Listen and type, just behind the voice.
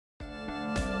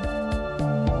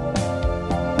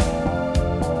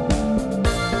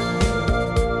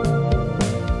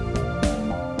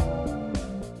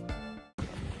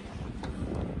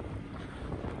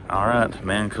All right,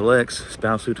 man collects,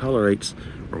 spouse who tolerates.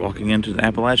 We're walking into the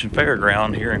Appalachian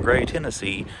Fairground here in Gray,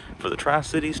 Tennessee for the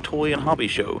Tri-Cities Toy and Hobby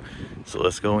Show. So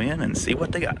let's go in and see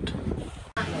what they got.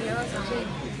 All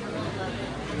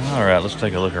right, let's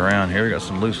take a look around here. We got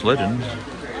some loose legends.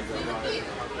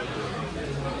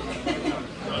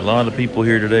 A lot of people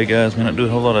here today, guys. May not do a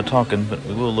whole lot of talking, but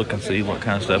we will look and see what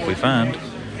kind of stuff we find.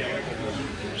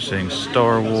 Seeing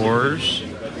Star Wars.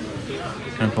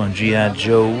 Up on G.I.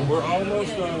 Joe. We're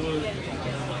almost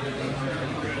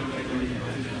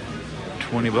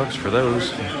 $20 for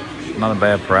those. Not a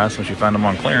bad price once you find them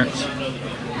on clearance.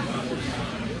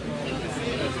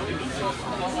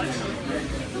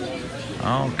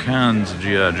 All kinds of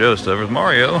G.I. Joe stuff. There's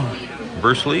Mario,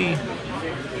 Bruce Lee,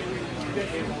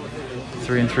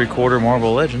 3 3/4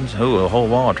 Marvel Legends. Oh, a whole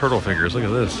wall of turtle figures. Look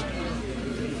at this.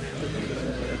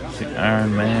 See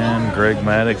Iron Man, Greg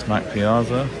Maddox, Mike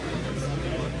Piazza.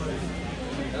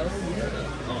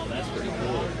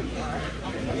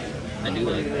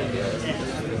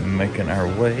 Making our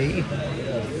way.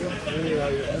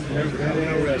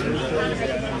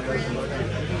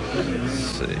 Let's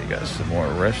see, got some more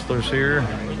wrestlers here.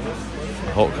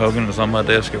 Hulk Hogan is on my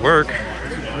desk at work.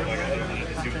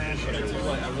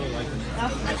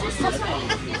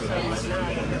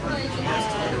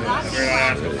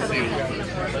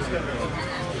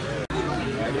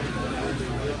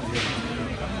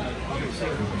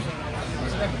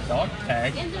 dog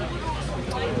tag.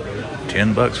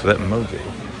 $10 for that Mojo.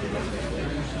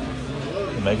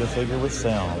 Mega figure with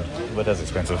sound, but that's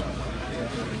expensive.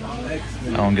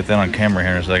 I won't get that on camera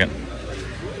here in a second.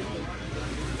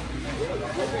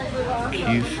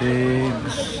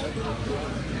 Q-Figs.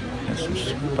 Got some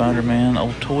Spider-Man,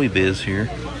 old Toy Biz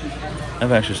here.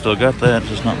 I've actually still got that,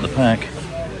 just not in the pack.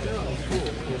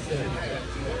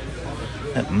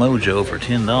 That Mojo for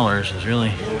 $10 is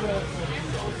really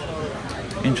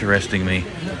interesting me.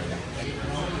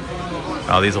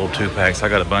 Oh, these old 2-packs. I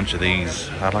got a bunch of these.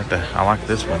 I like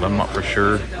this one, but I'm not for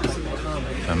sure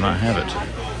if I might have it.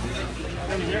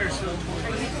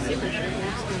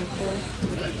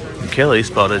 And Kelly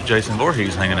spotted Jason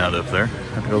Voorhees hanging out up there. I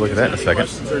have to go look at that in a second.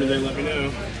 Let me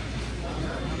know.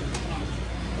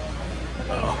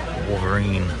 Oh,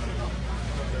 Wolverine.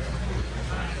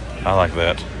 I like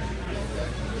that.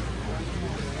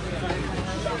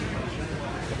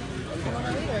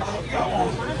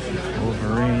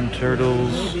 Wolverine,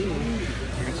 Turtles.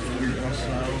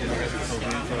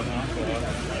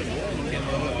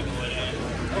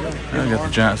 I got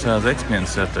the giant size X-Men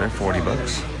set there, $40.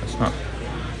 That's not a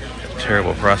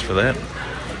terrible price for that.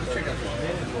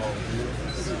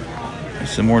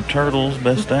 There's some more Turtles,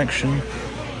 Best Action.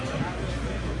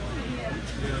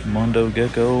 Mondo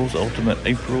Geckos, Ultimate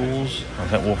Aprils. Oh,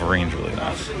 that Wolverine's really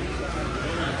nice.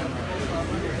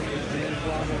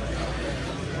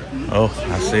 Oh,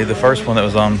 I see the first one that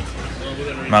was on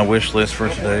my wish list for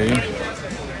today.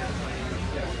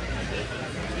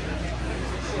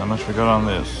 How much we got on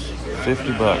this?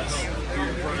 $50.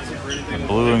 The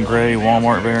blue and gray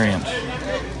Walmart variant.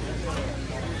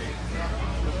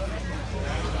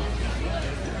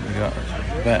 We got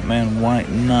Batman White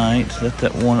Knight. That's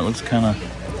that one that looks kind of...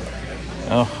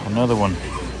 Oh, another one.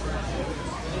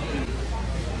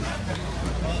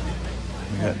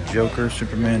 We got Joker,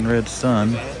 Superman Red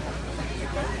Sun.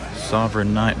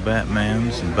 Sovereign Knight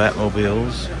Batmans and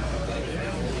Batmobiles.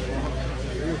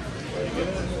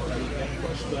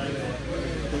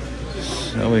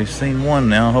 So we've seen one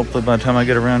now. Hopefully by the time I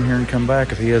get around here and come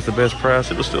back, if he has the best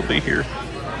price, it'll still be here.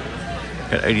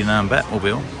 Got 89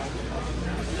 Batmobile.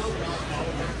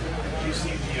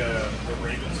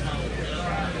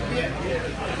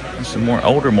 And some more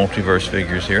older multiverse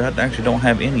figures here. I actually don't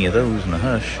have any of those in the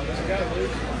hush.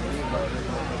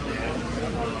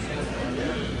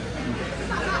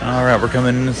 Alright, we're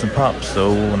coming into some pops,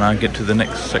 so when I get to the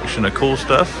next section of cool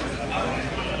stuff,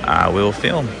 I will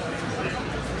film.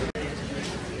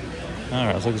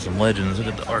 Alright, let's look at some legends. Look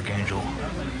at the Archangel.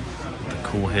 The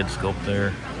cool head sculpt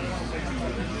there.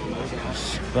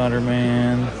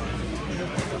 Spider-Man.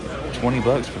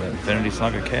 $20 for that Infinity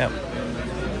Saga cap.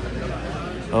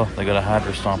 Oh, they got a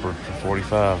Hydra Stomper for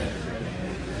 $45.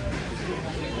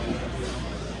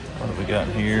 What have we got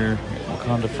here?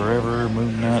 Wakanda Forever,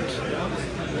 Moon Knight.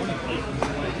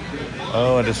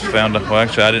 Oh, I just found it. Well,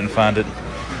 actually, I didn't find it.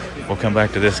 We'll come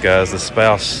back to this, guys. The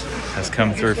spouse has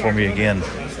come through for me again.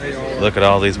 Look at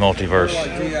all these multiverse.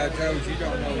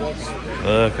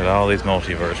 Look at all these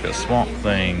multiverse. Got Swamp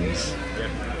Things.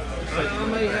 I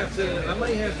may have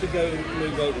to go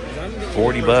move over.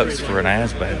 $40 for an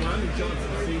Asbat.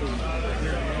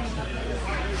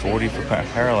 $40 for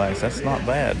Parallax. That's not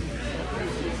bad.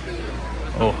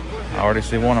 Oh, I already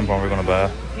see one I'm probably going to buy.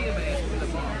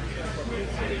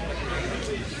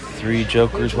 3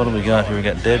 Jokers. What do we got here? We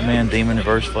got Deadman, Demon,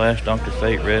 Reverse Flash, Dr.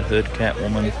 Fate, Red Hood,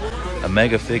 Catwoman, a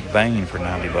Mega Fig Bane for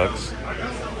 90 bucks.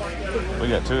 We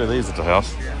got 2 of these at the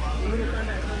house.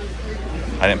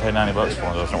 I didn't pay 90 bucks for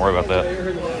them, though, so don't worry about that.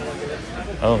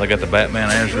 Oh, they got the Batman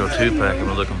Azrael 2-pack I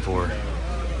was looking for.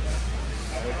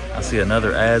 I see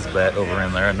another Azbat over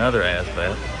in there, another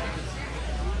Azbat.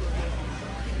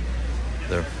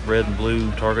 The red and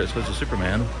blue Target exclusive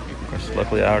Superman. Of course,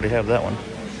 luckily I already have that one.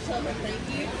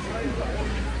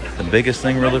 The biggest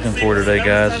thing we're looking for today,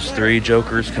 guys, is 3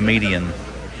 Jokers Comedian.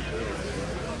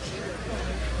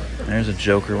 There's a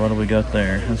Joker. What do we got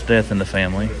there? That's Death in the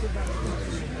Family.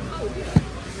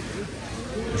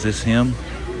 Is this him?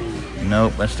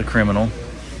 Nope, that's the Criminal.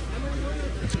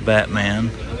 It's Batman.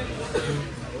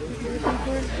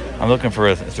 I'm looking for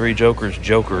a 3 Jokers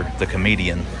Joker, the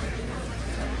Comedian.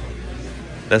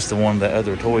 That's the one that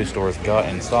other toy stores got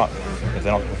in stock. If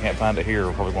we can't find it here,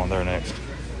 we're probably going there next.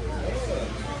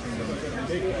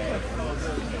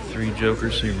 3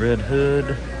 Jokers, see Red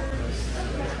Hood.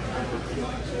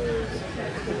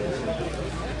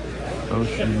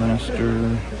 Ocean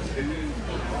Master.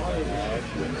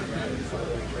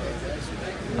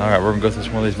 Alright, we're going to go through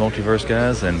some more of these multiverse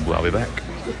guys, and I'll be back.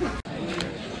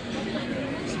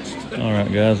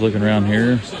 Alright guys, looking around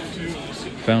here.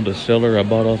 Found a seller I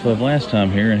bought off of last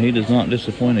time here, and he does not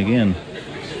disappoint again.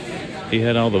 He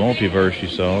had all the multiverse you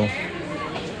saw.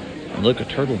 And look, a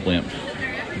Turtle Blimp.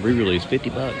 Re-release, 50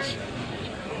 bucks.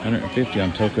 150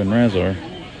 on Toka and Razor.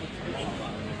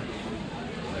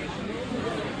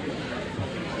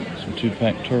 Some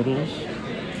 2-pack turtles.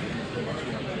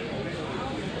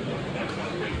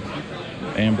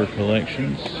 Amber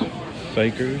Collections.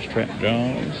 Fakers, Trap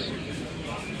Jaws.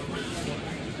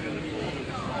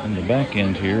 And the back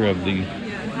end here of the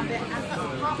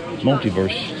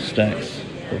multiverse stacks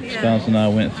that Spouse and I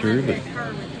went through. But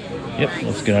yep,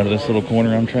 let's get out of this little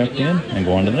corner I'm trapped in and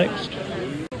go on to the next.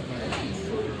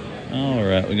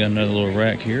 Alright, we got another little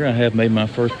rack here. I have made my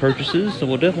first purchases, so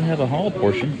we'll definitely have a haul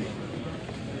portion.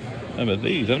 How about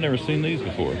these? I've never seen these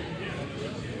before.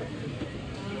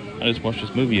 I just watched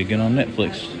this movie again on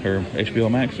Netflix, or HBO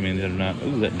Max, I mean, the other night.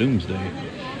 Ooh, that Doomsday.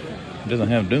 It doesn't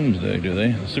have Doomsday, do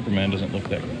they? The Superman doesn't look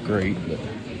that great, but...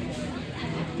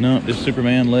 No, just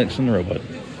Superman, Lex, and the robot.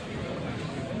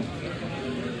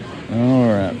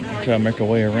 Alright, try to make our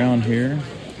way around here.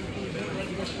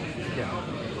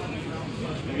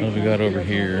 What have we got over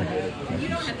here?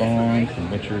 Got some Spawn, some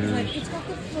Butchers.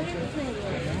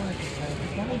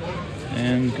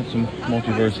 And got some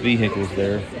multiverse vehicles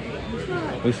there.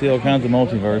 We see all kinds of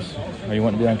multiverse. Are you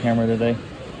wanting to be on camera today?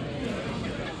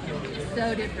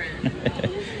 So different.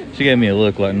 She gave me a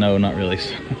look like, no, not really.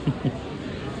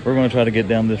 We're going to try to get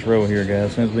down this row here, guys.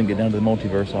 As soon as we can get down to the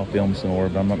multiverse, I'll film some more,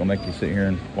 but I'm not going to make you sit here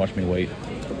and watch me wait.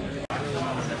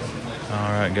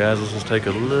 Alright, guys, let's just take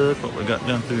a look what we got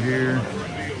down through here.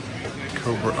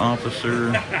 Cobra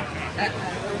Officer.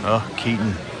 Oh,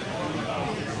 Keaton.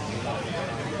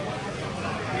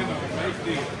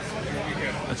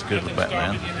 That's good with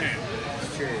Batman.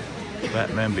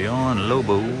 Batman Beyond,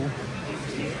 Lobo.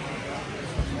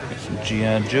 Got some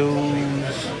G.I.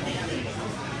 Joes.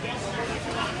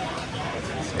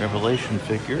 Revelation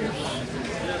figures.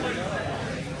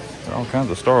 There are all kinds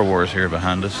of Star Wars here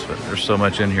behind us, but there's so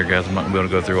much in here, guys, I'm not going to be able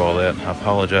to go through all that. I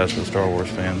apologize to the Star Wars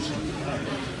fans.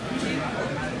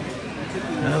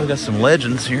 We got some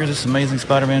Legends here. This is Amazing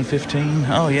Spider-Man 15.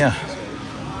 Oh, yeah.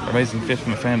 Amazing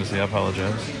 15 Fantasy, I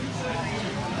apologize.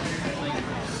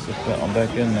 Put that one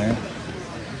back in there.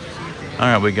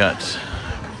 Alright, we got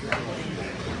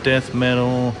Death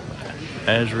Metal,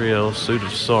 Azrael, Suit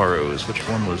of Sorrows. Which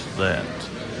one was that?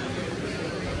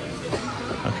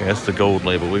 Okay, that's the gold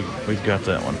label. We've got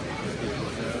that one.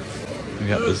 We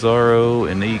got Bizarro,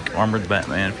 Unique, Armored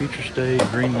Batman, Future State,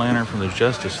 Green Lantern from the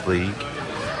Justice League.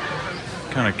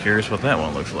 Kind of curious what that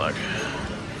one looks like.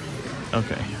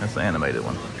 Okay, that's the animated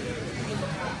one.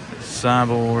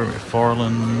 Cyborg,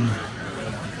 McFarlane,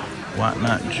 White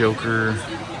Knight Joker,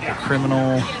 The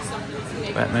Criminal,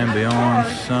 Batman Beyond,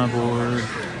 Cyborg,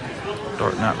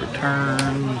 Dark Knight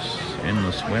Returns,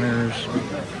 Endless Winners.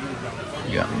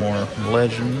 We got more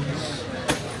Legends.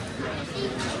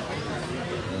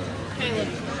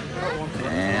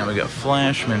 And we got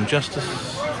Flash from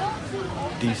Injustice,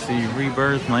 DC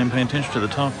Rebirth. Not even paying attention to the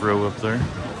top row up there.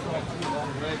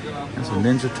 And some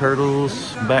Ninja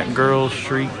Turtles, Batgirl,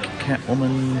 Shriek,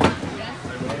 Catwoman.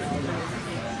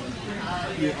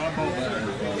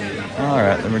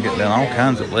 Alright, then we're getting down all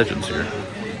kinds of Legends here.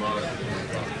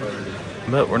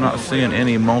 But we're not seeing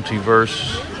any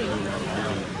multiverse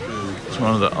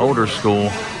one of the older school.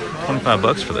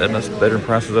 $25 for that. That's better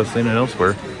prices I've seen it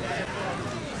elsewhere.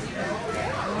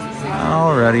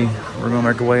 Alrighty, we're gonna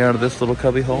make our way out of this little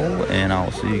cubby hole, and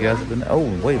I'll see you guys at the. Oh,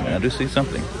 wait a minute, I do see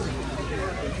something.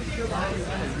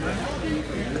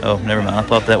 Oh, never mind. I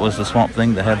thought that was the Swamp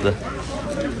Thing that had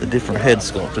the different head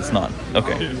sculpt. It's not.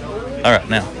 Okay. All right,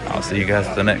 now I'll see you guys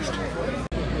at the next.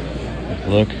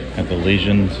 Look at the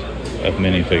legions of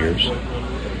minifigures.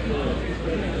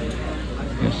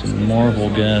 Got some Marvel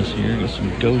guys here. Got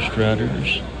some Ghost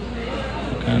Riders.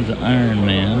 All kinds of Iron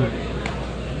Man.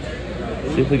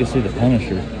 See if we can see the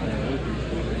Punisher.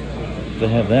 If they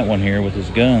have that one here with his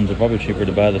guns, they're probably cheaper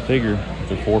to buy the figure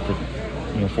for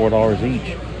 $4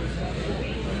 each.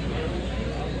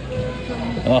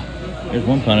 Oh, here's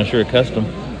one Punisher, a custom.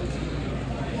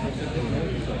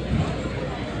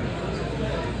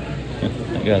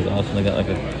 That guy's awesome. They got like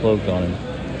a cloak on him.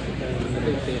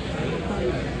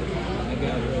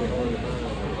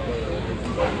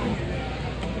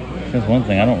 That's one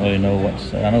thing, I don't really know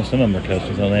what's... I know some of them are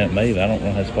customs, I know they haven't made, but I don't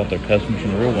know how to spot their customs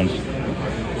from the real ones.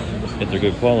 If they're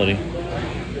good quality.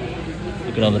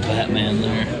 Look at all the Batman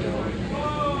there.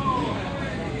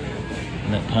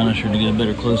 And that Punisher, to get a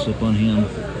better close-up on him.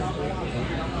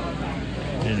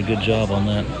 Did a good job on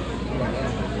that.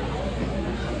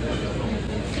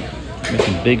 Got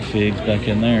some big figs back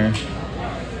in there.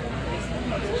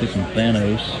 See some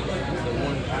Thanos.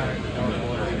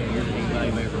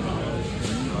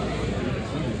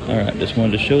 Alright, just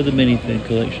wanted to show the minifig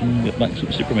collection. Got Black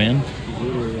Suit Superman,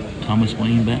 Thomas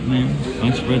Wayne Batman,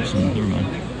 Vice Redson, never mind.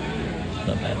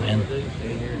 Not Batman.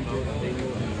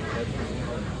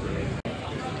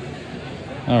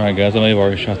 Alright guys, I may have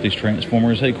already shot these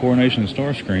Transformers. Hey, Coronation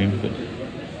Starscream, but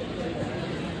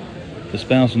the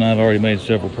spouse and I have already made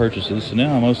several purchases, so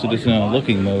now I'm mostly just in a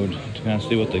looking mode to kind of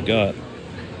see what they got.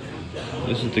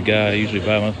 This is the guy I usually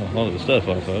buy a lot of the stuff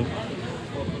off of.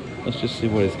 Let's just see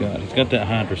what he's got. He's got that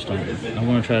Hydra Stomper. I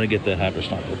want to try to get that Hydra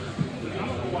Stomper.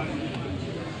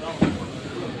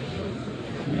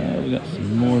 We got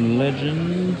some more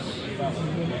Legends.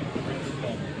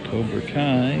 Cobra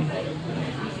Kai.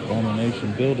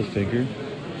 Abomination Build-A-Figure.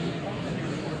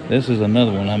 This is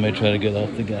another one I may try to get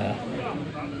off the guy.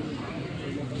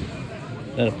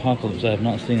 That Apocalypse I have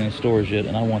not seen in stores yet,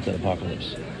 and I want that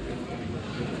Apocalypse.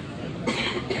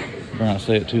 Better not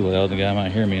say it too loud, the guy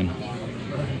might hear me and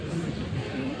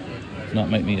not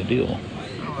make me a deal.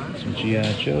 Some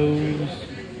G.I. Joes.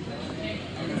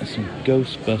 And some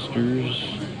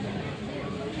Ghostbusters.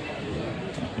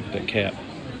 Oh, look at that cap.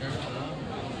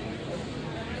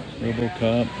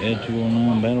 RoboCop, Ed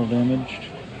 209, Battle Damaged.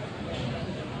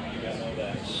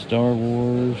 Star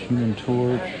Wars, Human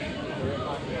Torch.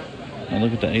 And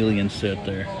look at the alien set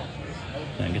there.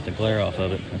 And get the glare off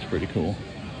of it. That's pretty cool.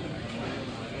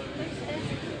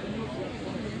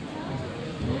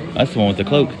 That's the one with the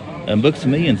cloak. Books of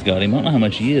Millions got him. I don't know how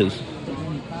much he is.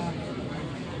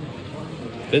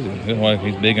 Physically, like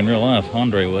he's big in real life.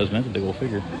 Andre was, man. That's a big old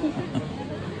figure.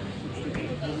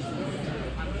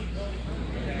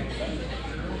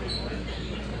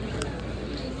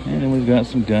 And then we've got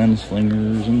some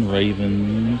gunslingers and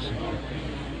ravens.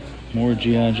 More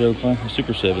G.I. Joe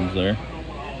Super 7s there.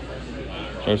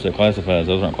 Sorry to say classifieds.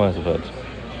 Those aren't classifieds.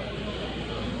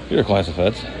 Here are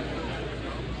classifieds.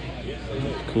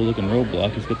 Cool looking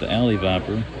roadblock. He's got the Alley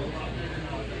Viper.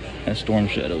 That Storm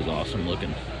Shadow's awesome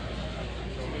looking.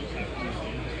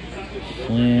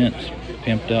 Flint,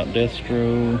 pimped out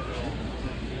Destro.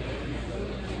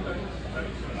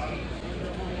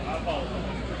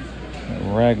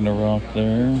 Ragnarok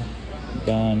there.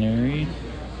 Binary.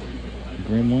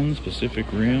 Gremlins,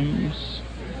 Pacific Rims.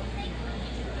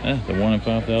 The 1 in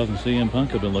 5,000 CM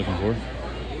Punk I've been looking for.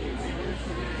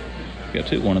 Got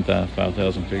two 1 in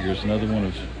 5,000 figures. Another one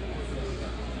of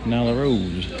Nyla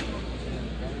Rose.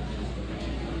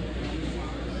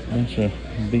 Bunch of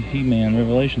He-Man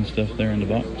Revelation stuff there in the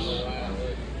box.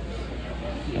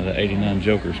 The 89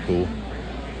 Joker's cool.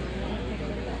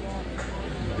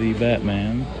 The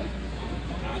Batman.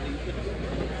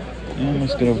 And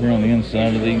let's get over here on the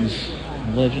inside of these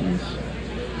Legends.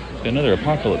 Got another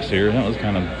Apocalypse here. That was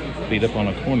kind of beat up on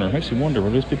a corner. I actually wonder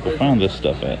where those people find this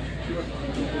stuff at.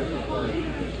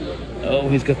 Oh,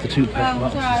 he's got the 2-pack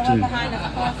boxes too. Behind a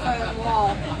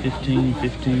wall. 15,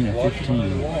 15, and 15.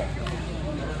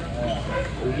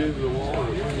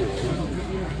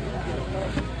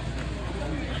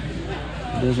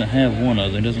 It doesn't have one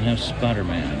of them. It doesn't have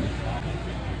Spider-Man.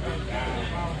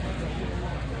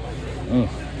 Oh.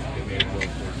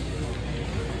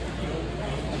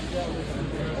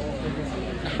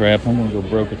 Crap, I'm gonna go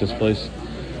broke at this place.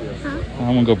 Huh?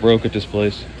 I'm gonna go broke at this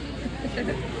place.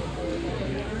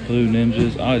 Blue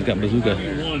Ninjas. Oh, he's got Bazooka.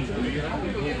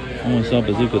 I only saw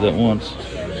Bazooka that once.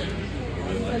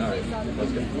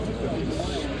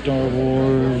 Star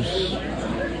Wars.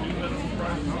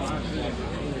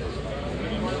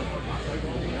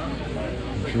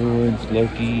 Droids,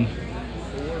 Loki.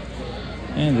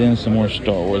 And then some more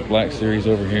Star Wars Black Series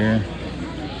over here.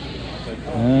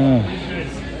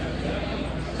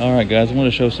 Alright guys, I want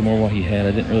to show some more what he had.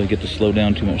 I didn't really get to slow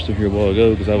down too much through here a while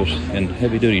ago because I was in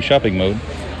heavy duty shopping mode.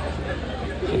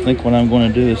 So I think what I'm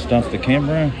going to do is stop the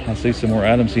camera. I see some more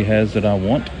items he has that I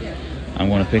want. I'm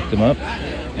going to pick them up.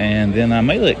 And then I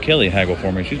may let Kelly haggle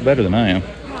for me. She's better than I am.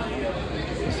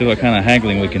 Let's see what kind of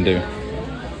haggling we can do.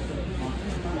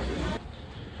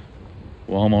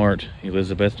 Walmart,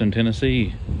 Elizabethton,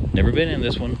 Tennessee. Never been in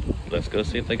this one. Let's go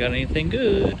see if they got anything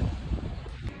good.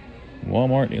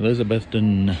 Walmart,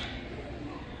 Elizabethton.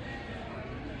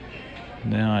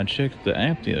 Now, I checked the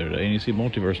app the other day, and you see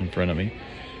Multiverse in front of me.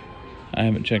 I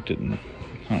haven't checked it in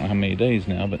I don't know how many days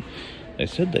now, but they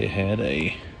said they had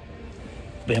a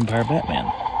Vampire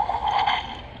Batman.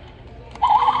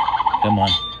 Come on.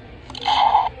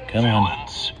 Come on.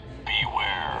 Villains,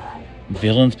 beware.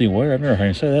 Villains beware? I've never heard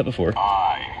you say that before.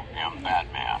 I am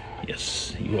Batman.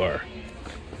 Yes, you are.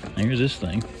 Here's this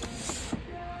thing.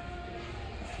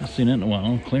 I've seen it in a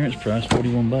while. Clearance price,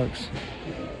 41 bucks.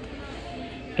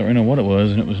 Don't really know what it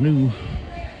was, and it was new.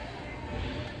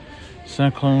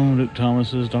 Cyclone, Duke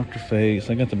Thomas's, Dr. Fates.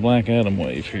 I got the Black Adam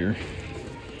wave here.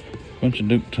 Bunch of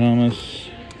Duke Thomas.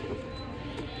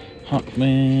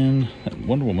 Hawkman. That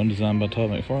Wonder Woman designed by Todd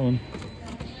McFarlane.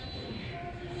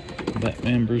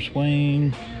 Batman, Bruce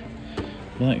Wayne.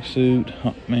 Black Suit,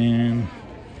 Hawkman.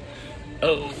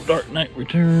 Oh, Dark Knight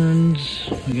Returns.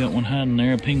 We got one hiding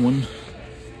there, a penguin.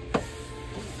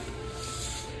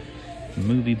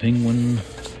 Movie Penguin.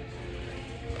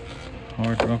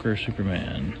 Hard Rocker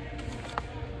Superman.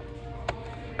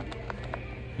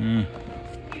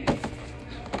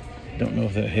 Don't know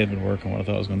if that head would work on what I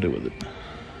thought I was going to do with it.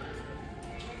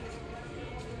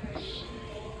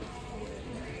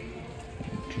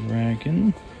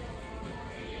 Dragon.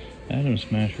 Atom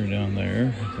Smasher down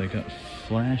there. If they got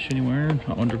Flash anywhere.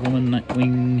 Wonder Woman,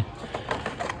 Nightwing.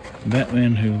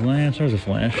 Batman Who Laughs. There's a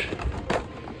Flash.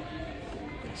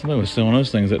 Somebody was selling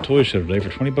those things at Toy Show today for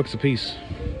 20 bucks a piece.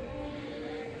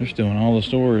 They're still in all the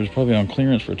stores, probably on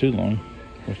clearance for too long.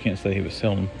 I can't say he was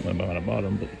selling them when I bought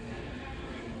them, but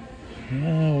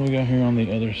now what we got here on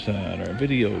the other side, our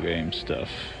video game stuff.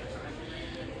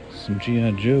 Some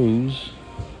G.I. Joes.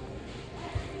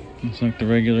 Looks like the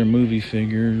regular movie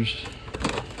figures.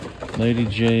 Lady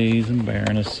J's and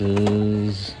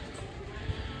Baronesses.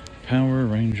 Power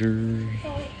Rangers.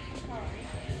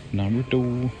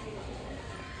 Naruto.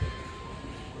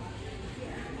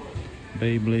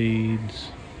 Beyblades.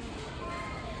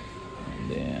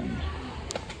 And then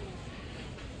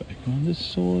back on this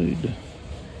side.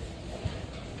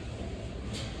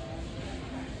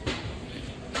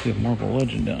 See a Marvel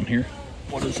Legend down here.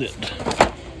 What is it?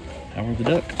 Howard the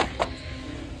Duck.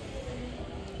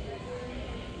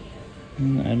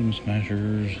 And Atom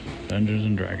Smashers, Dungeons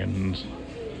and Dragons.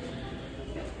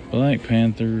 Black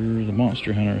Panther, the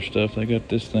Monster Hunter stuff. They got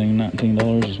this thing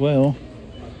 $19 as well.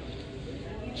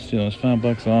 Still, it's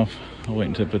 $5 off. I'll wait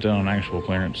until I put that on actual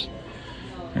clearance.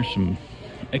 There's some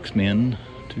X-Men,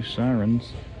 2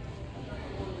 Sirens.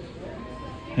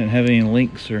 Didn't have any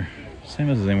links or same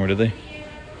as anymore, did they?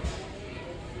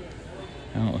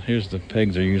 Here's the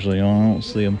pegs they're usually on. I don't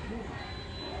see them.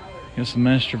 Got some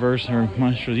Masterverse or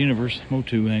Master of the Universe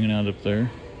Motu hanging out up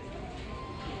there.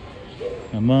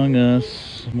 Among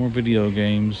Us, more video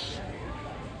games,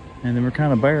 and then we're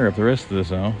kind of bare up the rest of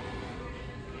this aisle.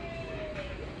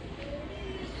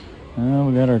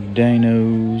 We got our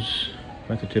dinos,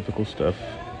 like the typical stuff.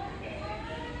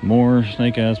 More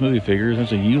Snake Eyes movie figures.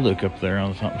 There's a U-Look up there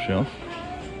on the top shelf.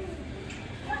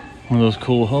 One of those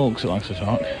cool Hulks that likes to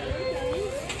talk.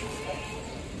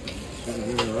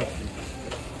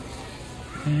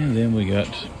 And then we got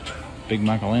big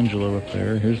Michelangelo up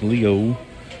there. Here's Leo.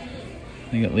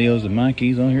 They got Leos and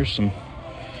Mikeys. Oh, here's some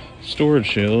storage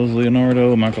shelves.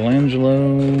 Leonardo,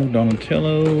 Michelangelo,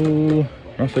 Donatello,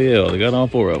 Raphael. They got all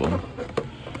 4 of them.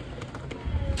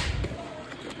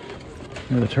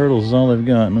 And the Turtles is all they've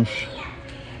got. No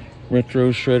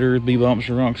retro shredders, Bebops,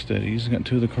 or Rocksteadies. Got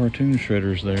 2 of the cartoon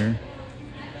shredders there.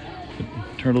 The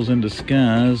Turtles in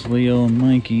Disguise, Leo and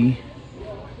Mikey.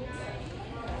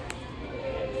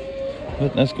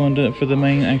 But that's going to do it for the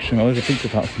main action. Oh, there's a Pizza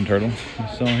Poppin' Turtle.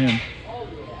 I saw him.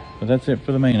 But that's it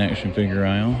for the main action figure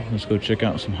aisle. Let's go check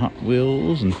out some Hot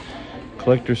Wheels and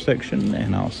collector section,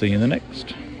 and I'll see you in the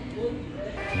next.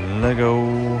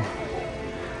 Lego.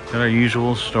 Got our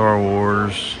usual Star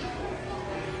Wars.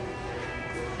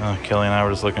 Kelly and I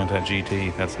were just looking at that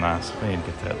GT. That's nice. We need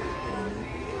to get that.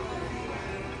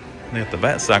 They got the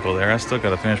bat cycle there. I still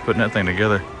got to finish putting that thing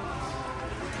together.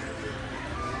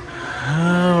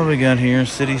 What do we got here?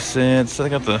 City sets. I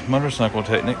got the motorcycle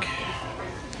Technic.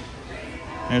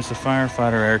 There's the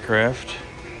firefighter aircraft.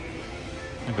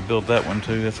 I could build that one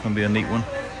too. That's going to be a neat one.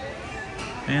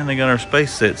 And they got our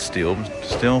space set still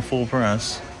full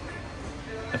price.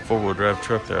 That four-wheel drive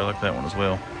truck there, I like that one as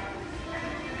well.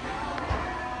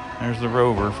 There's the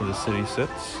Rover for the city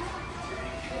sets.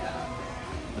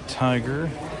 The Tiger.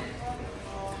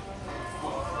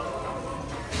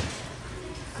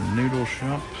 The Noodle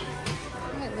Shop.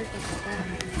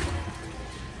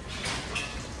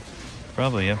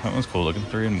 Probably, yeah. That one's cool looking.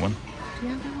 3-in-1. Do you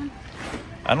have that one?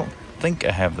 I don't think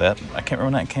I have that. I can't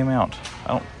remember when that came out. I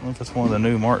don't know if that's one of the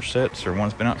new March sets or one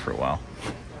that's been out for a while.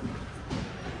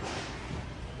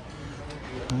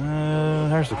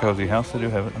 There's the cozy house. They do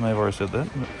have it. I may have already said that.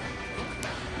 But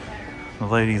the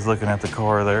lady's looking at the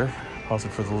car there,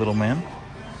 possibly for the little man.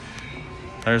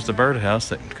 There's the birdhouse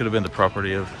that could have been the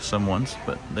property of someone's,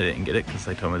 but they didn't get it because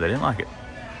they told me they didn't like it.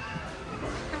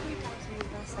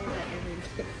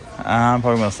 I'm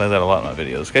probably going to say that a lot in my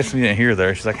videos. In case you didn't hear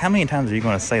there, she's like, how many times are you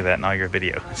going to say that in all your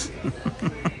videos?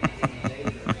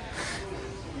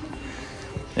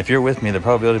 If you're with me, the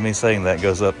probability of me saying that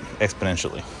goes up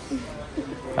exponentially.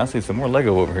 I see some more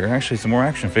Lego over here. Actually, some more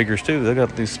action figures, too. They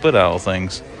got these split aisle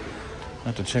things. I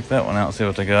have to check that one out and see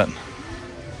what they got.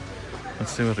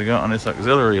 Let's see what they got on this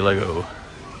auxiliary Lego.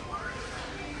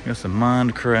 Got some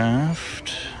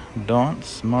Minecraft,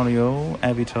 Dance, Mario,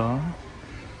 Avatar.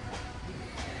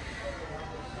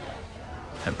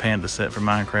 That panda set for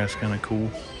Minecraft's kind of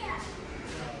cool.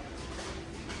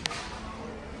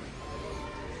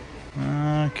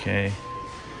 Okay.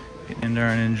 Getting in there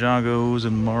and Ninjagos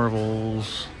and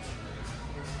Marvels.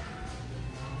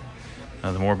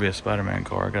 The Morbius Spider-Man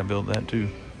car. I gotta build that too.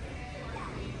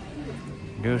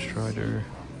 Ghost Rider.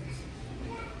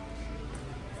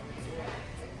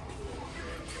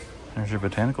 There's your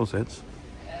botanical sets.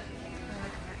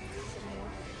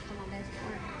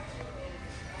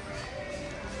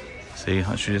 See,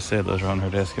 like she just said, those are on her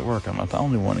desk at work. I'm not the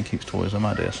only one that keeps toys on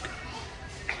my desk.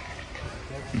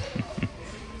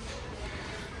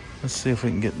 Let's see if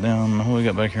we can get down. What we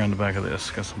got back here on the back of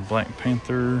this? Got some Black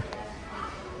Panther.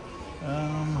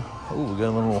 Oh, we got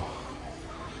a little.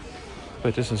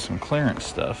 But this is some clearance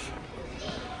stuff.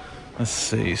 Let's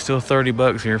see. Still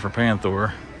 $30 here for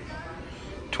Panther.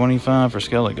 25 for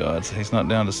Skelly Gods. He's not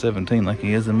down to 17 like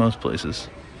he is in most places.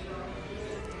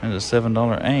 There's a $7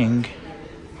 Aang.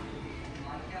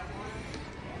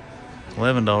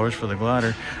 $11 for the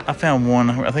glider. I found one,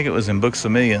 I think it was in Books a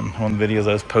Million, one of the videos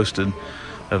I was posted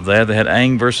of that. They had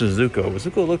Aang versus Zuko. But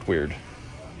Zuko looked weird.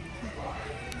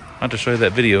 I'll have to show you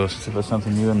that video, see if it's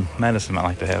something you and Madison might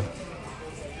like to have.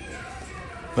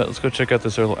 But let's go check out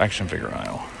this little action figure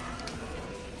aisle.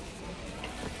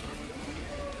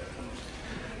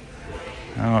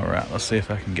 Alright, let's see if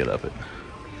I can get up it.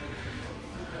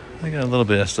 They got a little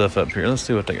bit of stuff up here. Let's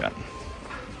see what they got.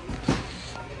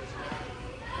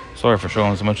 Sorry for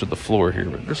showing so much of the floor here,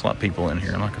 but there's a lot of people in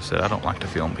here. And like I said, I don't like to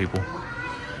film people.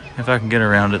 If I can get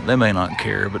around it, they may not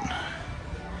care, but...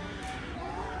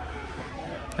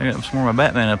 I got some more of my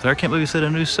Batman up there. I can't believe he said a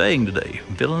new saying today.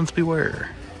 Villains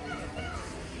beware.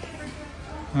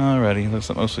 Alrighty, looks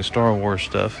like mostly Star Wars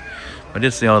stuff. I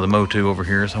did see all the Motu over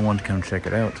here, so I wanted to come check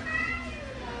it out.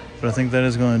 But I think that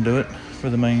is going to do it for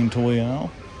the main toy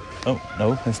aisle. Oh,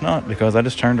 no, it's not, because I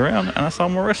just turned around and I saw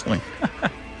more wrestling.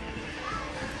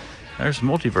 There's some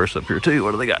multiverse up here too.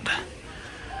 What do they got?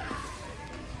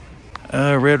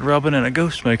 Red Robin and a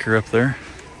Ghost Maker up there.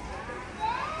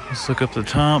 Let's look up the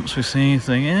tops. We see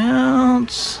anything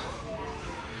else?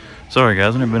 Sorry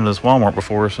guys, I've never been to this Walmart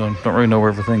before, so I don't really know where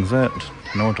everything's at.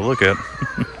 I know what to look at.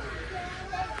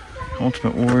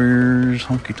 Ultimate Warriors,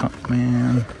 Honky Tonk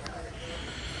Man.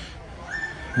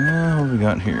 What do we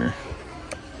got here?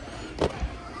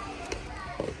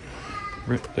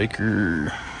 Britt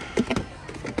Baker.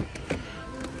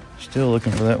 Still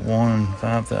looking for that 1 in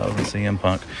 5,000 CM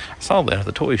Punk. I saw that at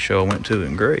the toy show I went to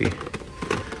in Gray.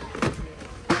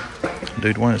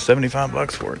 Dude wanted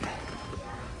 $75 for it.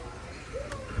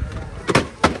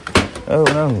 Oh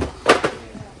no.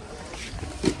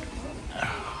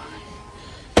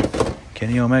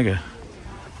 Kenny Omega.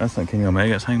 That's not Kenny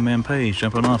Omega, it's Hangman Page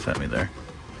jumping off at me there.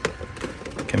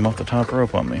 Came off the top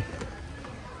rope on me.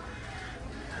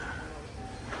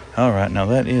 Alright, now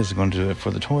that is going to do it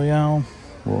for the toy aisle.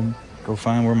 We'll go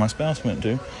find where my spouse went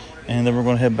to. And then we're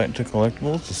going to head back to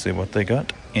collectibles to see what they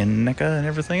got in NECA and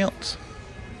everything else.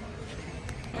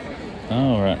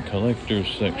 All right, collector's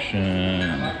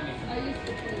section.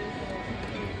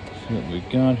 See what we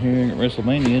got here.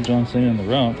 WrestleMania, John Cena and The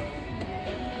Rock.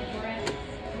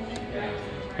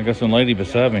 I got some lady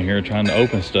beside me here trying to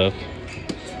open stuff.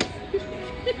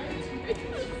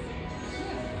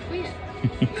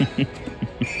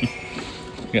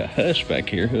 We got Hush back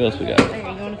here. Who else we got?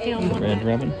 Red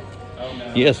Robin.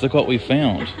 Yes, look what we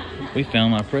found. We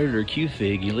found my Predator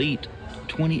Q-Fig Elite,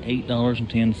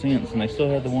 $28.10, and they still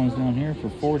had the ones down here for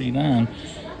 $49.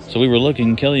 So we were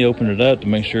looking. Kelly opened it up to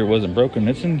make sure it wasn't broken.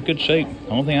 It's in good shape.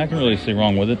 The only thing I can really see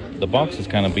wrong with it, the box is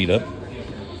kind of beat up.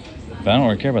 But I don't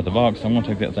really care about the box. I'm gonna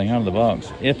take that thing out of the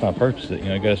box if I purchase it. You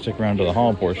know, you gotta stick around to the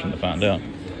haul portion to find out.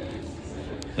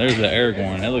 There's the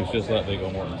Aragorn. That looks just like Big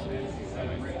Ol' Morton.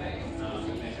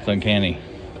 It's uncanny.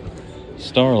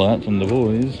 Starlight from The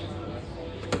Boys.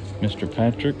 Mr.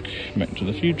 Patrick, Back to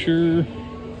the Future.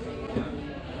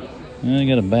 And you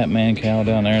got a Batman cowl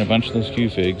down there and a bunch of those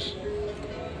Q-Figs.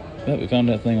 But we found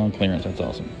that thing on clearance. That's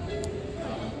awesome.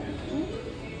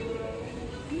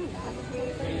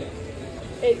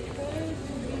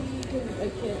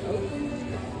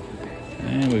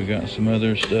 And we've got some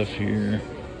other stuff here.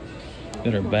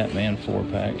 Got our Batman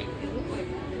 4-pack.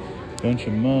 Bunch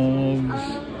of mugs.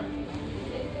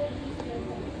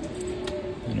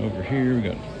 And over here we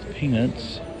got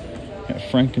Peanuts. Got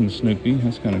Frank and Snoopy.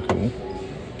 That's kind of cool.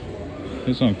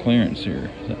 Who's on clearance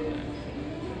here?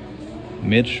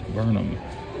 Mitch Burnham.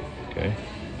 Okay.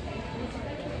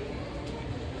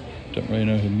 Don't really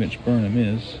know who Mitch Burnham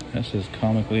is. That says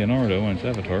Comic Leonardo on its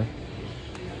avatar.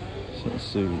 So let's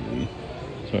see.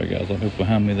 Sorry guys, I'll hope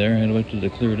behind me there. I had to wait till they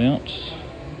cleared out.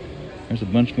 There's a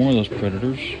bunch more of those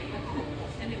Predators.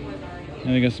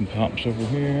 And I got some pops over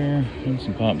here. And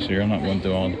some pops here. I'm not going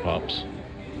through all the pops.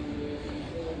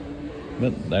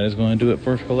 But that is going to do it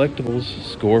for collectibles.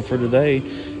 Score for today.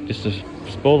 Just a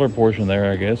spoiler portion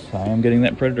there, I guess. I am getting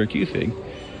that Predator Q-Fig.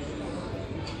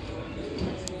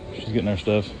 She's getting our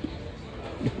stuff.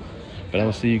 But I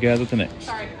will see you guys at the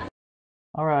next.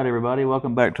 All right, everybody.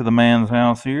 Welcome back to the man's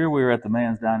house here. We're at the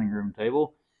man's dining room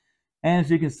table. And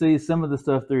as you can see, some of the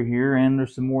stuff through here, and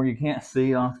there's some more you can't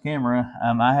see off camera.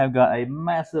 I have got a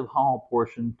massive haul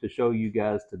portion to show you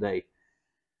guys today.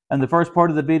 And the first part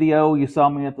of the video, you saw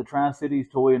me at the Tri-Cities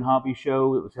Toy and Hobby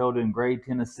Show. It was held in Gray,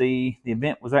 Tennessee. The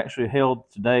event was actually held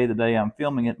today, the day I'm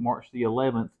filming it, March the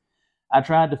 11th. I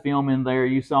tried to film in there.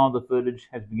 You saw the footage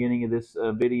at the beginning of this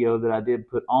video that I did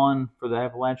put on for the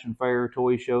Appalachian Fair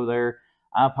Toy Show there.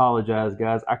 I apologize,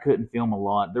 guys. I couldn't film a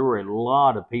lot. There were a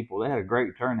lot of people. They had a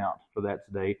great turnout for that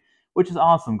today, which is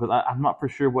awesome because I'm not for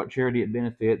sure what charity it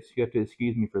benefits. You have to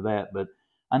excuse me for that, but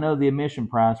I know the admission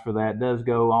price for that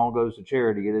all goes to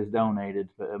charity. It is donated.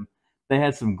 But, they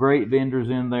had some great vendors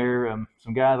in there.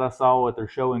 Some guys I saw at their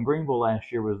show in Greenville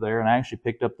last year was there, and I actually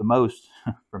picked up the most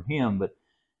from him. But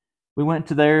we went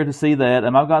to there to see that.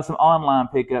 I've got some online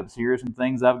pickups here, some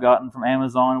things I've gotten from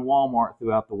Amazon and Walmart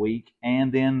throughout the week.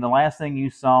 And then the last thing you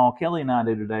saw Kelly and I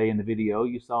do today in the video,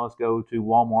 you saw us go to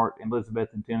Walmart in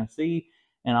Elizabethton, Tennessee.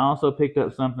 And I also picked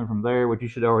up something from there, which you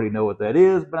should already know what that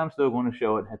is, but I'm still going to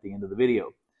show it at the end of the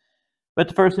video. But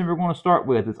the first thing we're going to start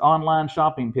with is online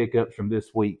shopping pickups from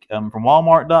this week. From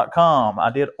Walmart.com, I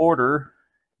did order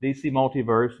DC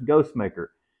Multiverse Ghostmaker.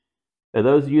 Now,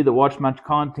 those of you that watch my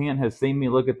content have seen me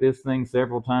look at this thing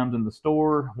several times in the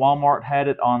store. Walmart had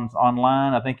it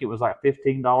online. I think it was like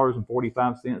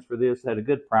 $15.45 for this. Had a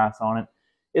good price on it.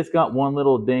 It's got one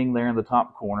little ding there in the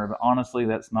top corner, but honestly,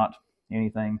 that's not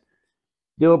anything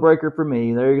deal breaker for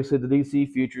me. There you can see the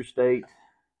DC Future State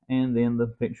and then the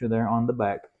picture there on the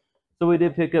back. So we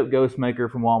did pick up Ghostmaker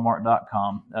from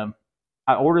Walmart.com.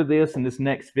 I ordered this and this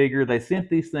next figure. They sent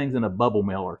these things in a bubble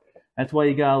mailer. That's why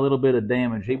you got a little bit of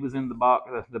damage. He was in the box,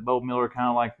 the bubble mailer kind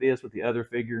of like this with the other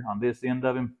figure on this end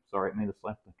of him. Sorry, I made a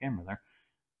slap the camera there.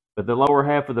 But the lower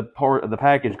half of the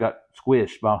package got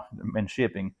squished in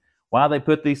shipping. Why they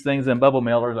put these things in bubble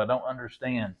mailers, I don't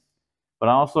understand. But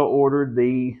I also ordered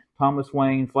the Thomas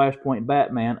Wayne Flashpoint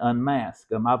Batman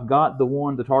Unmasked. I've got the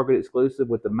one, the Target exclusive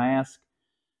with the mask.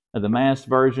 The masked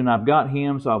version, I've got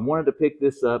him, so I wanted to pick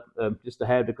this up just to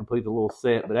have to complete the little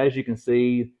set. But as you can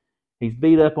see, he's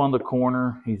beat up on the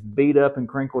corner. He's beat up and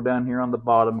crinkled down here on the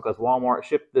bottom because Walmart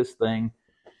shipped this thing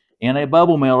in a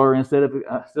bubble mailer instead of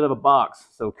a box.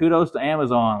 So kudos to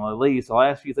Amazon, at least. The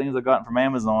last few things I've gotten from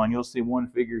Amazon, you'll see one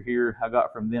figure here I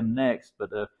got from them next,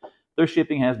 but their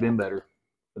shipping has been better.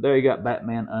 But there you got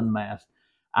Batman Unmasked.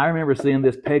 I remember seeing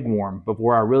this pegworm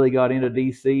before I really got into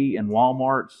DC and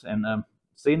Walmart's, and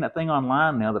seeing that thing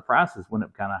online now, the prices went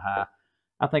up kind of high.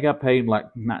 I think I paid like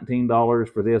 $19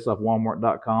 for this off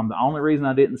Walmart.com. The only reason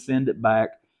I didn't send it back,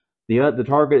 The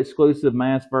Target exclusive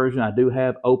mass version I do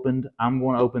have opened. I'm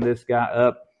going to open this guy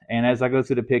up. And as I go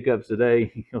through the pickups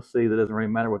today, you'll see that it doesn't really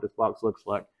matter what this box looks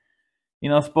like. You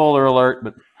know, spoiler alert,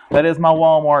 but that is my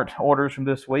Walmart orders from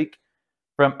this week.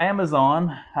 From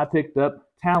Amazon, I picked up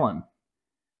Talon.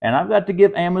 And I've got to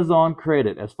give Amazon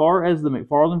credit. As far as the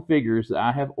McFarlane figures that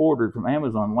I have ordered from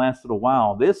Amazon lasted a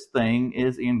while, this thing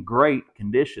is in great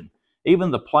condition.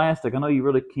 Even the plastic, I know you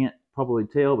really can't probably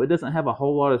tell, but it doesn't have a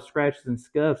whole lot of scratches and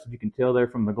scuffs. You can tell there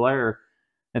from the glare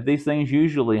that these things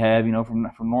usually have, you know,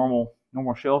 from normal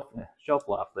shelf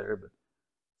life there. But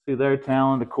see there,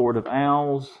 Talon, the Court of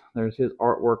Owls. There's his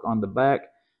artwork on the back.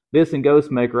 This and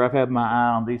Ghostmaker, I've had my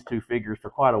eye on these two figures for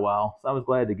quite a while, so I was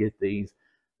glad to get these.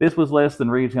 This was less than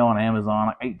retail on Amazon,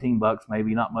 like 18 bucks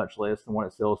maybe, not much less than what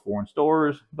it sells for in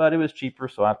stores, but it was cheaper,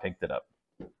 so I picked it up.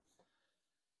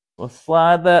 Let's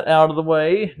slide that out of the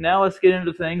way. Now let's get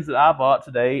into things that I bought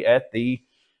today at the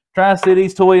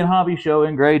Tri-Cities Toy and Hobby Show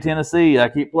in Gray, Tennessee. I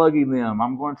keep plugging them.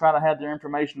 I'm going to try to have their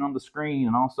information on the screen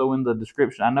and also in the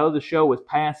description. I know the show is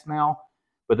past now,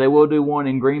 but they will do one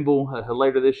in Greenville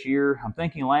later this year. I'm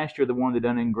thinking last year the one they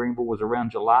done in Greenville was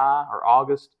around July or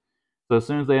August. So as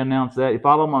soon as they announce that, you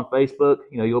follow them on Facebook,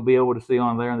 you know, you'll be able to see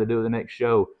on there and they do the next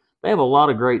show. They have a lot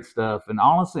of great stuff. And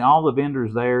honestly, all the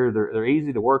vendors there, they're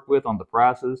easy to work with on the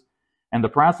prices. And the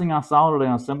pricing I saw today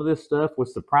on some of this stuff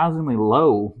was surprisingly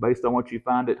low based on what you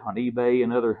find it on eBay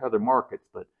and other markets.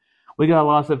 But we got a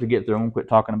lot of stuff to get through. I'm going to quit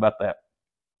talking about that.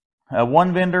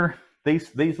 One vendor,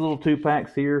 these little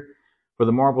 2-packs here for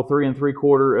the Marvel 3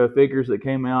 3/4 figures that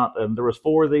came out. There was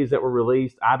 4 of these that were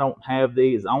released. I don't have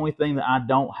these. The only thing that I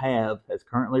don't have that's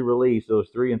currently released, those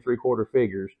 3 3/4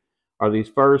 figures, are these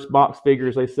first box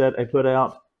figures they put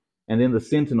out, and then the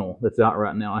Sentinel that's out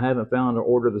right now. I haven't found or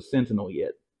ordered the Sentinel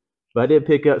yet. But I did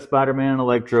pick up Spider-Man and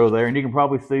Electro there, and you can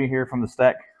probably see here from the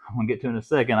stack I'm going to get to in a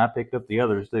second, I picked up the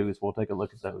others too, so we'll take a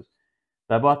look at those.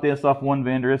 So I bought this off one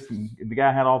vendor. The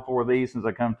guy had all 4 of these since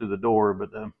I come through the door,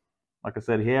 but like I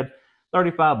said, he had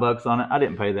 35 bucks on it. I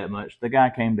didn't pay that much. The guy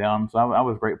came down, so I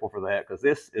was grateful for that because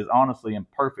this is honestly in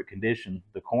perfect condition.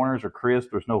 The corners are crisp.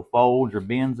 There's no folds or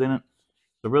bends in it.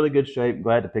 It's a really good shape.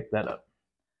 Glad to pick that up.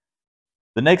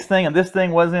 The next thing, and this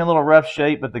thing was in a little rough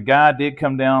shape, but the guy did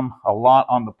come down a lot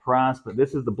on the price. But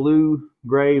this is the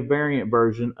blue-gray variant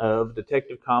version of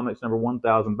Detective Comics number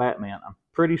 1000 Batman. I'm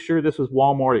pretty sure this was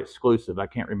Walmart exclusive. I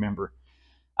can't remember.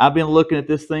 I've been looking at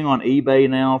this thing on eBay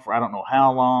now for I don't know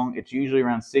how long. It's usually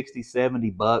around 60, 70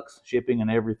 bucks, shipping and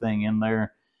everything in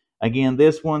there. Again,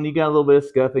 this one, you got a little bit of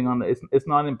scuffing on it. It's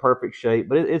not in perfect shape,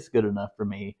 but it's good enough for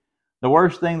me. The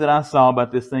worst thing that I saw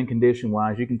about this thing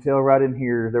condition-wise, you can tell right in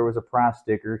here there was a price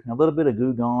sticker, a little bit of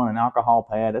Goo Gone, an alcohol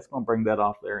pad. That's going to bring that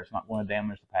off there. It's not going to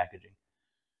damage the packaging.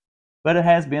 But it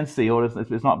has been sealed.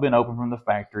 It's not been opened from the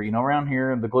factory. You know, around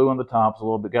here, the glue on the top's a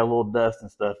little bit, got a little dust and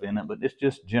stuff in it, but it's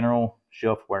just general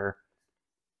shelfware.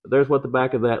 But there's what the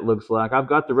back of that looks like. I've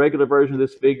got the regular version of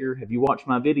this figure. If you watch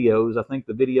my videos, I think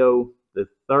the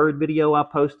third video I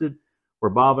posted, where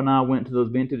Bob and I went to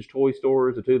those vintage toy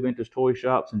stores, the 2 vintage toy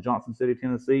shops in Johnson City,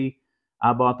 Tennessee.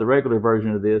 I bought the regular version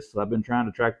of this, so I've been trying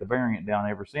to track the variant down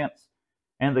ever since.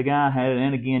 And the guy had it.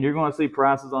 And again, you're going to see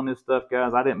prices on this stuff,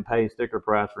 guys. I didn't pay sticker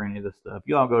price for any of this stuff.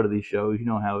 You all go to these shows, you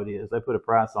know how it is. They put a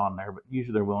price on there, but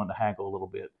usually they're willing to haggle a little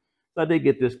bit. So I did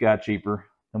get this guy cheaper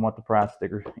than what the price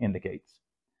sticker indicates.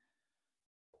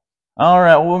 All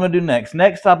right, what we're going to do next.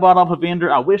 Next, I bought off a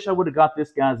vendor. I wish I would have got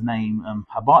this guy's name.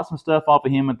 I bought some stuff off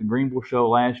of him at the Greenville show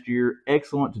last year.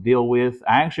 Excellent to deal with.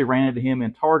 I actually ran into him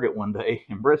in Target one day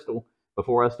in Bristol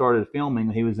before I started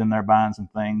filming. He was in there buying some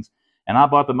things. And I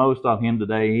bought the most off him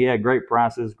today. He had great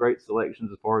prices, great selections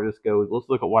as far as this goes. Let's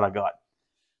look at what I got.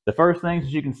 The first things,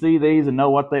 as you can see these and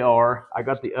know what they are, I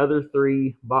got the other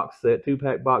 3 box set,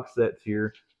 2-pack box sets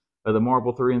here of the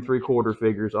Marvel 3 3/4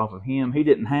 figures off of him. He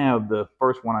didn't have the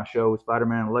first one I showed,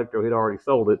 Spider-Man and Electro. He'd already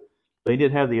sold it. But he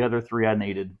did have the other 3 I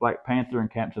needed, Black Panther and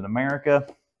Captain America.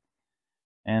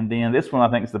 And then this one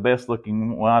I think is the best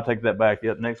looking. Well, I'll take that back.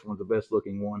 Yep, next one's the best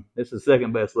looking one. This is the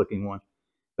second best looking one.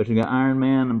 But you got Iron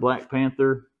Man and Black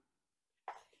Panther.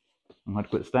 I'm going to have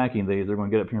to quit stacking these. They're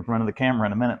going to get up here in front of the camera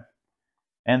in a minute.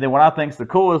 And then what I think is the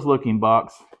coolest looking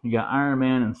box, you got Iron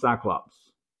Man and Cyclops.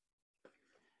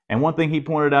 And one thing he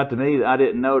pointed out to me that I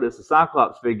didn't notice, the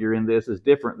Cyclops figure in this is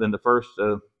different than the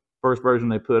first version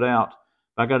they put out.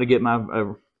 I got to get my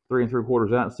 3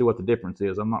 3/4 out and see what the difference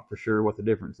is. I'm not for sure what the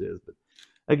difference is. But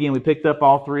again, we picked up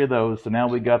all 3 of those, so now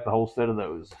we got the whole set of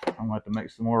those. I'm going to have to make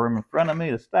some more room in front of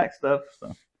me to stack stuff.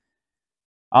 So,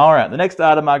 all right, the next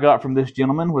item I got from this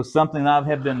gentleman was something I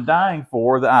have been dying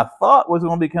for that I thought was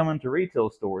going to be coming to retail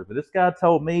stores. But this guy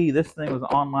told me this thing was an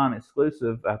online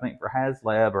exclusive, I think, for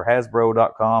HasLab or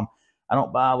Hasbro.com. I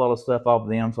don't buy a lot of stuff off of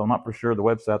them, so I'm not for sure the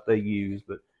website they use.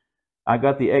 But I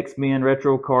got the X-Men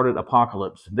retro carded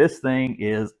Apocalypse. This thing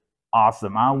is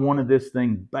awesome. I wanted this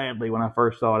thing badly when I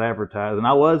first saw it advertised, and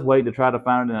I was waiting to try to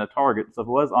find it in a Target, so if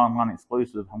it was online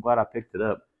exclusive, I'm glad I picked it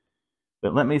up.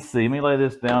 But let me see. Let me lay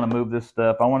this down and move this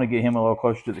stuff. I want to get him a little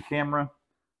closer to the camera.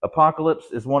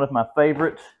 Apocalypse is one of my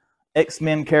favorite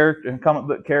X-Men comic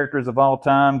book characters of all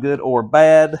time, good or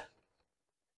bad.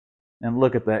 And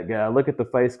look at that guy. Look at the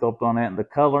face sculpt on that and the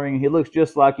coloring. He looks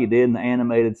just like he did in the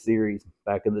animated series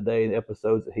back in the day, the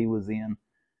episodes that he was in.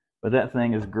 But that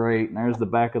thing is great. And there's the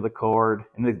back of the card.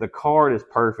 And the card is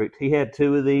perfect. He had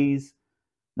two of these.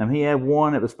 Now, he had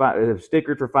one that was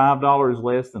stickered for $5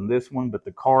 less than this one, but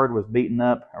the card was beaten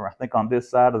up. Or I think on this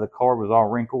side of the card was all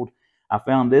wrinkled. I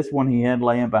found this one he had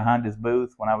laying behind his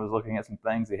booth when I was looking at some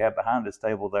things he had behind his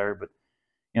table there. But,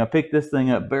 you know, picked this thing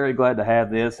up. Very glad to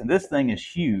have this. And this thing is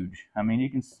huge. I mean, you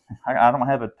can, I don't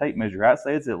have a tape measure. I'd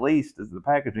say it's at least, as the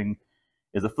packaging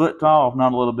is a foot tall, if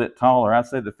not a little bit taller. I'd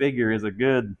say the figure is a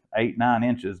good 8-9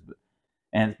 inches. But,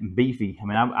 and it's beefy. I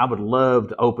mean, I would love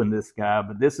to open this guy,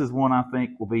 but this is one I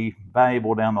think will be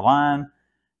valuable down the line.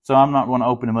 So I'm not going to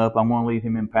open him up. I'm going to leave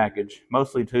him in package,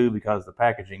 mostly too because the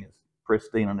packaging is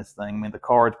pristine on this thing. I mean, the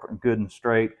card's good and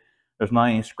straight. There's not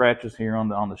any scratches here on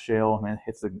the shell. I mean,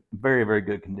 it's a very, very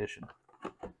good condition.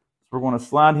 So we're going to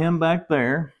slide him back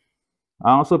there.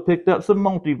 I also picked up some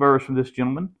multiverse from this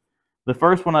gentleman. The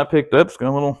first one I picked up is got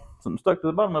a little something stuck to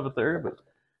the bottom of it there, but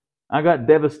I got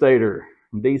Devastator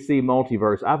from DC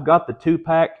Multiverse. I've got the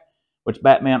 2-pack, which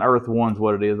Batman Earth 1's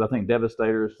what it is. I think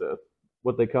Devastator's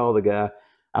what they call the guy.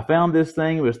 I found this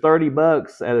thing. It was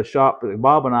 $30 at a shop that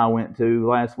Bob and I went to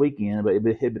last weekend, but it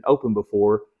had been open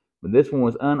before. But this one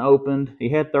was unopened. He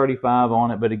had 35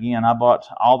 on it, but again, I bought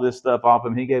all this stuff off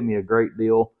him. He gave me a great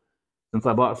deal since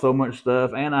I bought so much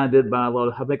stuff, and I did buy a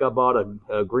lot. I think I bought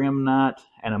a Grim Knight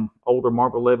and an older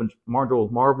Marvel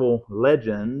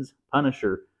Legends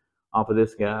Punisher off of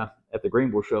this guy at the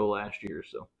Greenville show last year.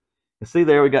 So you see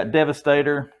there we got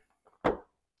Devastator.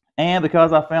 And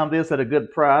because I found this at a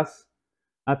good price,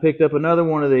 I picked up another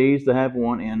one of these to have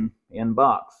one in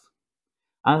box.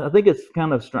 I think it's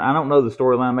kind of strange. I don't know the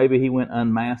storyline. Maybe he went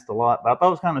unmasked a lot, but I thought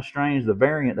it was kind of strange. The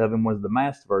variant of him was the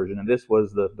masked version, and this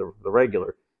was the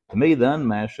regular. To me, the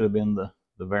unmasked should have been the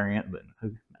variant, but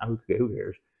who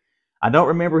cares? I don't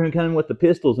remember him coming with the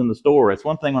pistols in the store. It's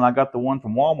one thing when I got the one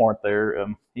from Walmart there,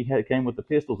 came with the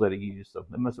pistols that he used. So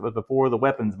it must have been before the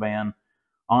weapons ban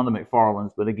on the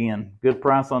McFarlanes. But again, good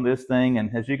price on this thing.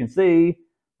 And as you can see,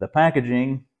 the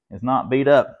packaging is not beat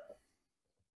up.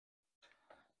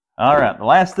 All right, the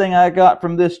last thing I got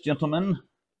from this gentleman,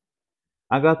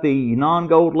 I got the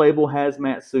non-gold label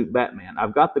hazmat suit Batman.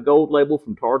 I've got the gold label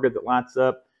from Target that lights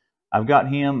up. I've got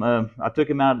him, I took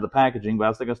him out of the packaging, but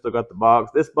I think I still got the box.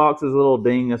 This box is a little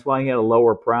ding. That's why he had a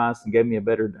lower price and gave me a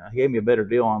better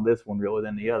deal on this one really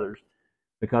than the others,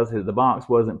 because the box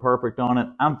wasn't perfect on it.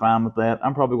 I'm fine with that.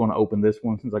 I'm probably going to open this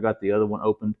one since I got the other one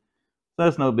opened. So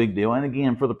that's no big deal. And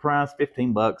again, for the price,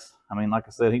 $15. I mean, like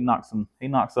I said, he knocked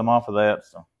some off of that.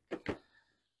 So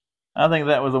I think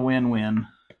that was a win-win.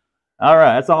 All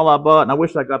right, that's all I bought. And I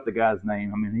wish I got the guy's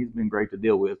name. I mean, he's been great to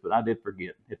deal with, but I did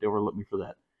forget. You have to overlook me for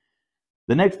that.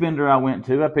 The next vendor I went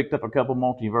to, I picked up a couple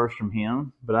multiverse from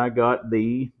him, but I got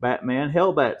the Batman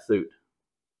Hellbat suit.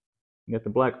 You got the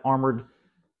black armored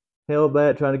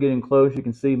Hellbat. Trying to get in close. You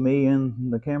can see me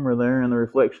in the camera there and the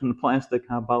reflection of the plastic.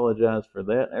 I apologize for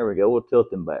that. There we go. We'll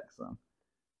tilt him back some.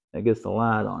 That gets the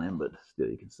light on him, but still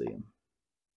you can see him.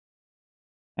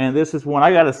 And this is one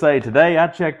I got to say, today I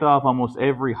checked off almost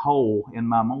every hole in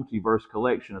my multiverse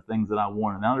collection of things that I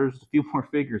wanted. Now there's a few more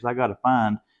figures I got to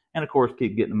find, and of course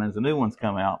keep getting them as the new ones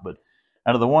come out. But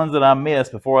out of the ones that I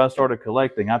missed before I started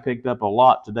collecting, I picked up a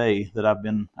lot today that I've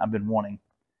been wanting.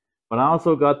 But I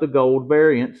also got the gold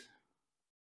variant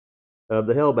of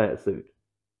the Hellbat suit.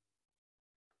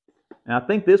 And I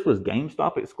think this was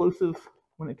GameStop exclusive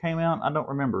when it came out. I don't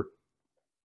remember.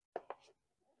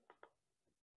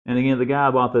 And again, the guy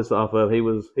I bought this off of, he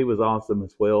was awesome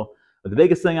as well. But the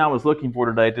biggest thing I was looking for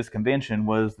today at this convention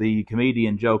was the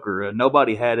comedian Joker.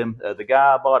 Nobody had him. The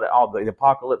guy I bought all the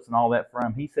Apocalypse and all that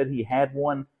from, he said he had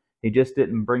one. He just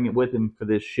didn't bring it with him for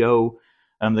this show.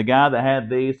 The guy that had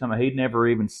these, he'd never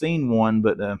even seen one,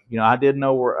 but you know, I did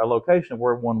know a location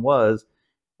where one was,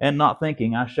 and not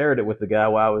thinking, I shared it with the guy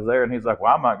while I was there, and he's like,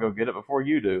 "Well, I might go get it before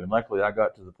you do." And luckily, I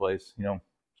got to the place. You know,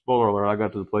 spoiler alert, I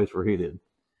got to the place where he did.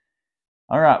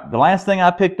 All right, the last thing I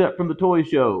picked up from the toy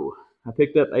show, I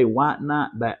picked up a White Knight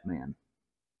Batman.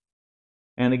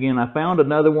 And again, I found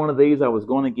another one of these I was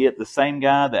going to get, the same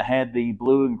guy that had the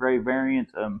blue and gray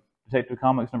variant, Detective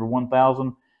Comics number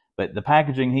 1000. But the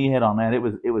packaging he had on that, it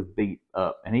was beat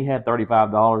up, and he had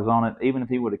 $35 on it. Even if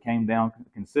he would have came down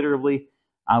considerably,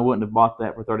 I wouldn't have bought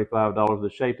that for $35. The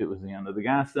shape it was in. The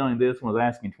guy selling this one was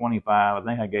asking $25. I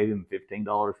think I gave him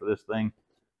 $15 for this thing.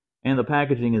 And the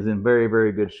packaging is in very,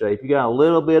 very good shape. You got a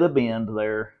little bit of bend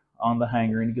there on the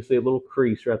hanger, and you can see a little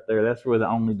crease right there. That's really the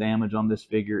only damage on this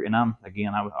figure. And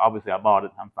obviously I bought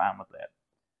it. I'm fine with that.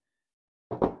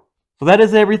 So that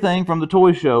is everything from the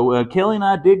toy show. Kelly and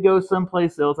I did go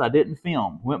someplace else I didn't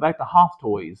film. We went back to Hoff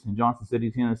Toys in Johnson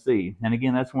City, Tennessee. And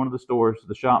again, that's one of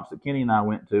the shops that Kenny and I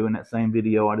went to in that same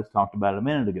video I just talked about a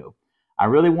minute ago. I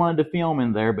really wanted to film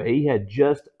in there, but he had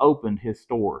just opened his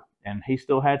store, and he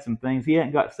still had some things he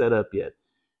hadn't got set up yet.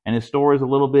 And his store is a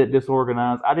little bit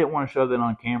disorganized. I didn't want to show that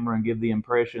on camera and give the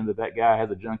impression that that guy has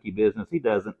a junky business. He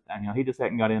doesn't. He just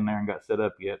hadn't got in there and got set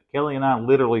up yet. Kelly and I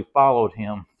literally followed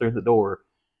him through the door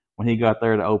when he got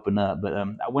there to open up. But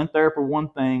I went there for one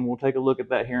thing. We'll take a look at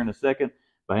that here in a second.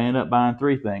 But I ended up buying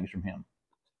 3 things from him.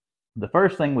 The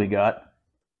first thing we got,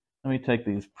 let me take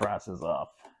these prices off.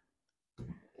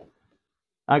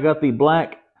 I got the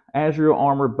black Azrael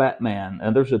Armor Batman,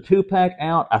 and there's a 2-pack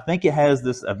out. I think it has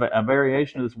a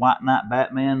variation of this White Knight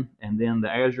Batman and then the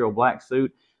Azrael black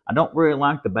suit. I don't really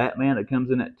like the Batman that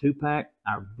comes in that 2-pack.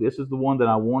 This is the one that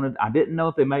I wanted. I didn't know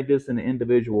if they made this in an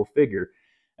individual figure.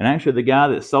 And actually, the guy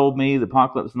that sold me the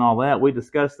Apocalypse and all that, we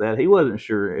discussed that. He wasn't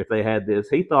sure if they had this.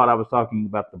 He thought I was talking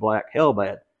about the black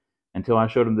Hellbat until I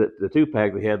showed him the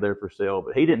 2-pack they had there for sale.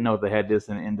 But he didn't know if they had this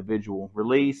in an individual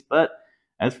release. But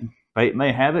as fate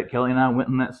may have it, Kelly and I went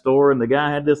in that store, and the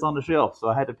guy had this on the shelf. So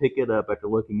I had to pick it up after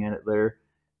looking at it there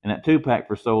in that 2-pack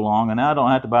for so long. And now I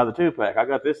don't have to buy the 2-pack. I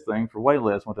got this thing for way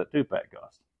less than what that 2-pack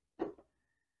cost.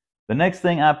 The next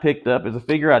thing I picked up is a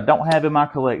figure I don't have in my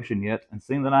collection yet. And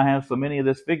seeing that I have so many of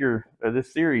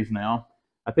this series now,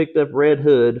 I picked up Red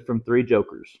Hood from 3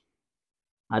 Jokers.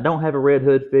 I don't have a Red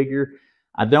Hood figure.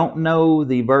 I don't know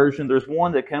the version. There's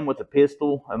one that came with a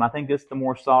pistol, and I think it's the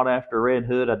more sought after Red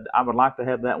Hood. I would like to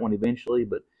have that one eventually,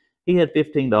 but he had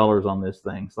 $15 on this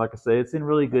thing. So like I said, it's in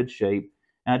really good shape.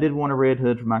 And I did want a Red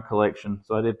Hood for my collection,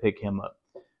 so I did pick him up.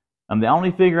 The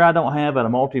only figure I don't have at a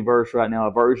multiverse right now,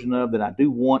 a version of that I do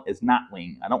want, is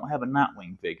Nightwing. I don't have a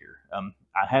Nightwing figure.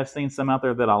 I have seen some out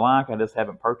there that I like. I just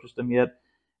haven't purchased them yet,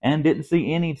 and didn't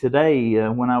see any today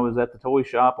when I was at the toy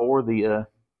shop or the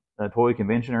toy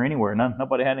convention or anywhere.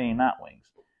 Nobody had any Nightwings.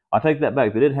 I take that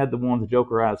back. They did have the one with the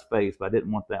Joker Eyes face, but I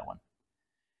didn't want that one.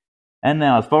 And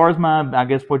now, as far as my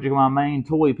main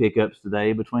toy pickups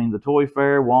today, between the Toy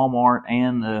Fair, Walmart,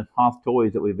 and Hoff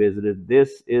Toys that we visited,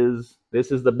 this is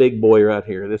the big boy right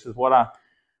here. This is what I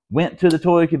went to the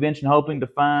toy convention hoping to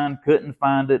find, couldn't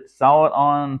find it. Saw it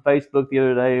on Facebook the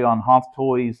other day on Hoff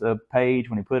Toys page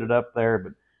when he put it up there,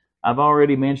 but I've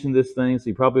already mentioned this thing,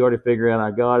 so you probably already figured out I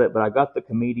got it, but I got the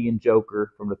Comedian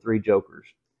Joker from the 3 Jokers.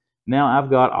 Now I've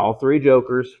got all 3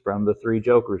 Jokers from the 3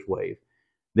 Jokers wave.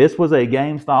 This was a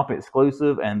GameStop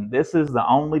exclusive, and this is the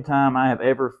only time I have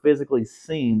ever physically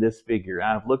seen this figure.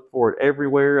 I've looked for it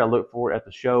everywhere. I looked for it at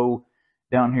the show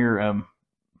down here.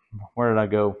 Where did I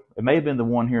go? It may have been the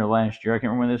one here last year. I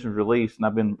can't remember when this was released,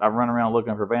 and I've run around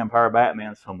looking for Vampire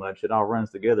Batman so much. It all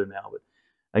runs together now. But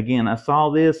again, I saw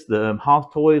this. The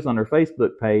Hoff Toys on their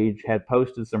Facebook page had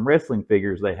posted some wrestling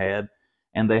figures they had,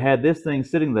 and they had this thing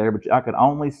sitting there, but I could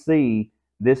only see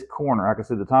this corner. I could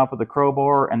see the top of the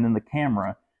crowbar and then the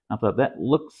camera. I thought, that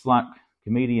looks like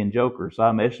Comedian Joker. So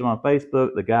I messaged him on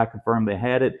Facebook. The guy confirmed they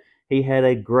had it. He had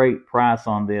a great price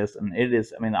on this, and it is,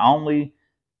 the only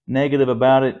negative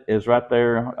about it is right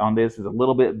there on this is a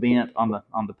little bit bent on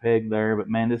the peg there, but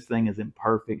man, this thing is in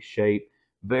perfect shape.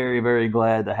 Very, very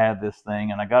glad to have this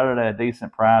thing, and I got it at a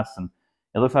decent price, and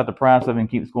it looks like the price of it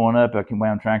keeps going up.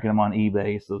 I'm tracking them on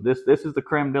eBay. So this is the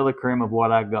creme de la creme of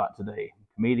what I got today.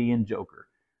 Comedian Joker.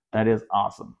 That is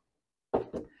awesome.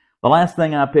 The last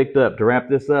thing I picked up, to wrap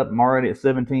this up, I'm already at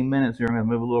 17 minutes here. I'm going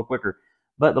to move a little quicker.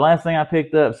 But the last thing I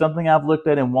picked up, something I've looked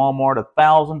at in Walmart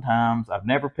 1,000 times. I've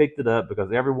never picked it up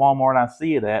because every Walmart I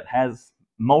see it at has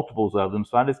multiples of them.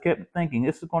 So I just kept thinking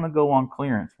this is going to go on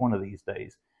clearance one of these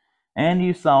days. And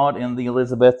you saw it in the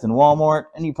Elizabethton Walmart,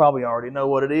 and you probably already know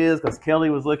what it is because Kelly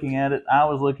was looking at it. I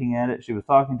was looking at it. She was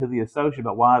talking to the associate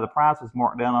about why the price was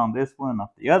marked down on this one and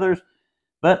not the others.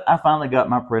 But I finally got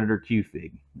my Predator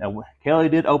Q-Fig. Now, Kelly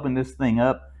did open this thing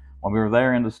up when we were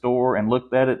there in the store and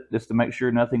looked at it just to make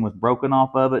sure nothing was broken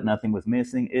off of it, nothing was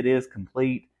missing. It is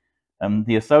complete.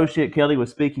 The associate Kelly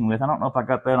was speaking with, I don't know if I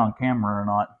got that on camera or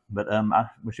not, but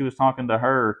when she was talking to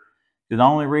her, the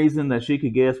only reason that she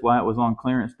could guess why it was on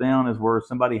clearance down is where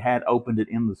somebody had opened it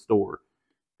in the store.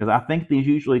 because I think these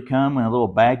usually come in a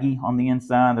little baggie on the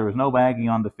inside. There was no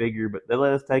baggie on the figure, but they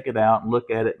let us take it out and look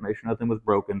at it, make sure nothing was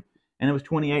broken. And it was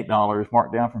 $28,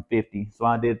 marked down from $50. So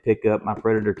I did pick up my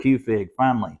Predator Q Fig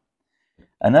finally.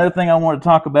 Another thing I want to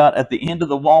talk about at the end of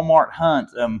the Walmart hunt,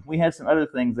 we had some other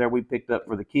things there we picked up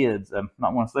for the kids. I'm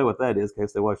not going to say what that is in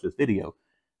case they watch this video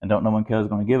and don't know when Kelly's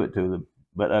going to give it to them.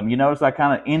 But you notice I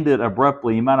kind of ended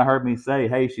abruptly. You might have heard me say,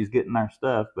 hey, she's getting our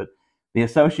stuff. But the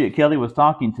associate Kelly was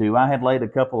talking to, I had laid a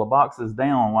couple of boxes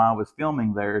down while I was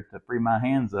filming there to free my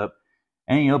hands up.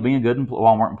 And, you know, being a good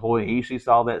Walmart employee, she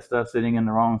saw that stuff sitting in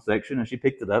the wrong section, and she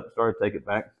picked it up, started to take it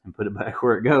back, and put it back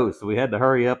where it goes. So we had to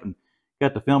hurry up and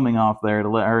got the filming off there to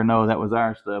let her know that was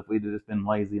our stuff. We'd just been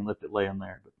lazy and left it laying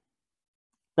there. But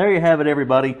there you have it,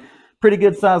 everybody. Pretty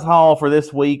good size haul for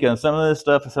this week. And some of this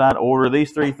stuff is I'd order.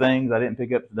 These 3 things I didn't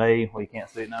pick up today. Well, you can't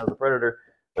see it now as a Predator.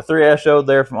 The 3 I showed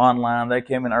there from online, they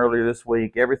came in earlier this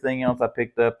week. Everything else I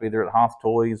picked up either at Hoff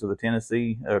Toys or the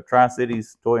Tennessee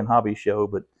Tri-Cities Toy and Hobby Show.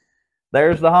 But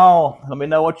there's the haul. Let me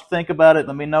know what you think about it.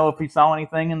 Let me know if you saw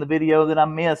anything in the video that I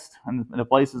missed and the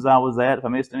places I was at, if I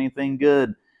missed anything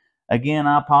good. Again,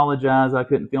 I apologize. I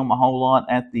couldn't film a whole lot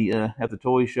at the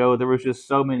toy show. There was just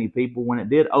so many people. When it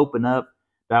did open up,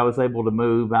 I was able to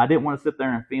move. I didn't want to sit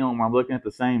there and film where I'm looking at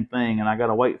the same thing, and I got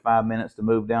to wait 5 minutes to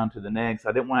move down to the next.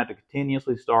 I didn't want to have to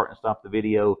continuously start and stop the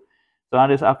video. So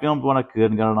I filmed what I could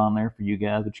and got it on there for you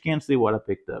guys, but you can see what I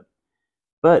picked up.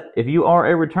 But if you are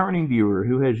a returning viewer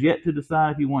who has yet to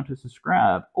decide if you want to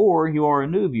subscribe, or you are a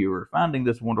new viewer finding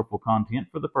this wonderful content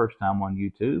for the first time on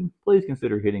YouTube, please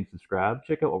consider hitting subscribe.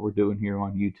 Check out what we're doing here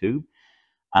on YouTube.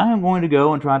 I am going to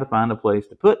go and try to find a place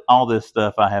to put all this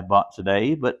stuff I have bought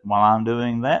today, but while I'm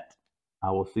doing that,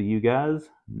 I will see you guys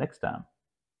next time.